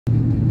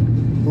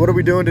What are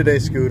we doing today,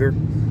 Scooter?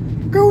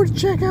 Going to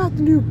check out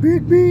the new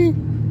Bigbby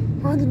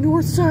on the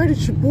north side of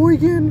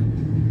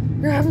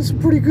Sheboygan. They're having some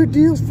pretty good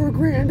deals for a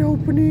grand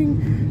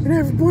opening, and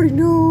everybody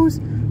knows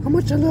how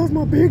much I love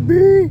my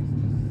Bigbby.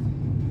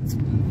 It's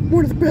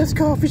one of the best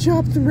coffee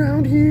shops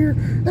around here.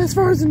 As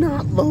far as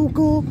not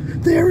local,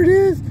 there it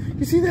is.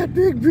 You see that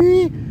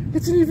Bigbby?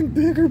 It's an even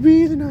bigger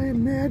bee than I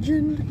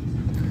imagined.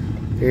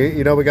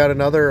 You know, we got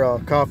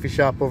another coffee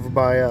shop over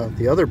by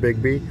the other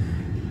Bigbby.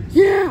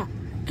 Yeah,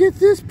 get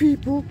this,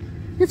 people.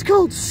 It's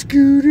called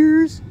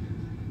Scooters.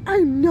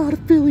 I'm not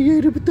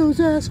affiliated with those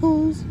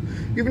assholes.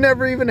 You've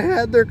never even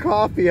had their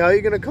coffee. How are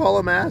you going to call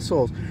them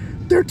assholes?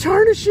 They're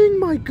tarnishing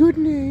my good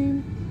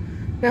name.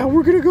 Now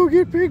we're going to go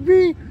get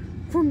Bigbby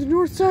from the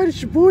north side of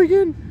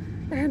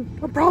Sheboygan, and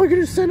I'm probably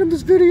going to send him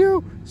this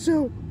video.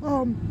 So,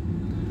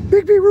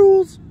 Bigbby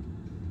rules.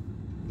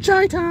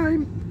 Chai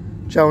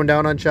time. Chowing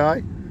down on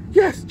chai?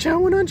 Yes,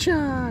 chowing on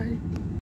chai.